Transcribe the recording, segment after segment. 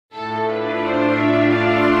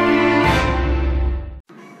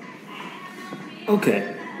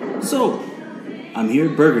Okay, so I'm here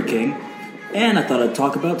at Burger King, and I thought I'd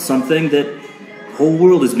talk about something that the whole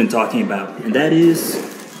world has been talking about, and that is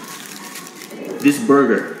this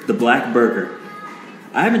burger, the Black Burger.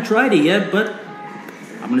 I haven't tried it yet, but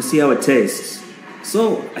I'm gonna see how it tastes.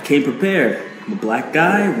 So, I came prepared. I'm a black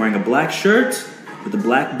guy wearing a black shirt with a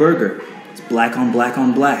black burger. It's black on black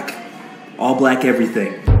on black. All black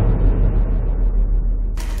everything.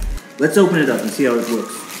 Let's open it up and see how it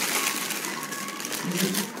looks.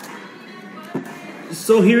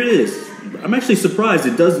 So here it is. I'm actually surprised.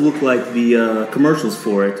 It does look like the commercials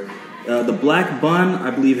for it. The black bun,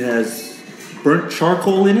 I believe, has burnt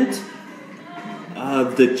charcoal in it.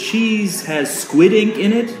 The cheese has squid ink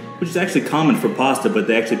in it, which is actually common for pasta, but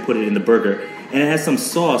they actually put it in the burger. And it has some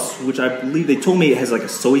sauce, which I believe they told me it has like a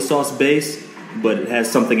soy sauce base, but it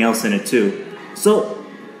has something else in it too. So,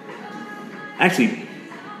 actually,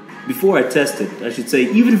 before I test it, I should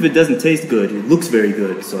say, even if it doesn't taste good, it looks very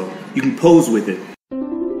good, so you can pose with it.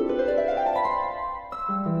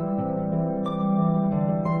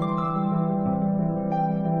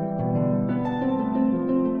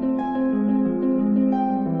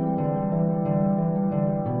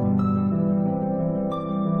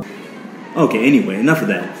 Okay, anyway, enough of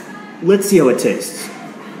that. Let's see how it tastes.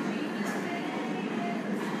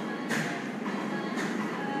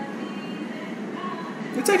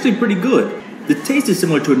 It's actually pretty good. The taste is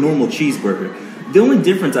similar to a normal cheeseburger. The only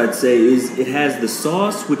difference I'd say is it has the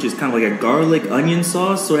sauce, which is kind of like a garlic onion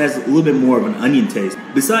sauce, so it has a little bit more of an onion taste.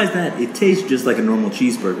 Besides that, it tastes just like a normal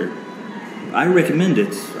cheeseburger. I recommend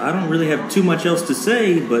it. I don't really have too much else to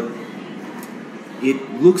say, but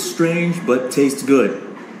it looks strange, but tastes good.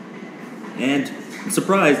 And I'm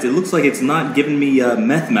surprised, it looks like it's not giving me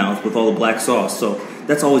meth mouth with all the black sauce, so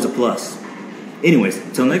that's always a plus. Anyways,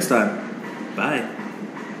 until next time, bye.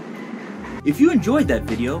 If you enjoyed that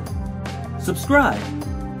video, subscribe.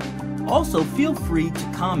 Also, feel free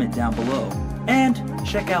to comment down below and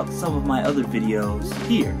check out some of my other videos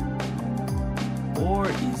here. Or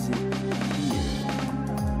is it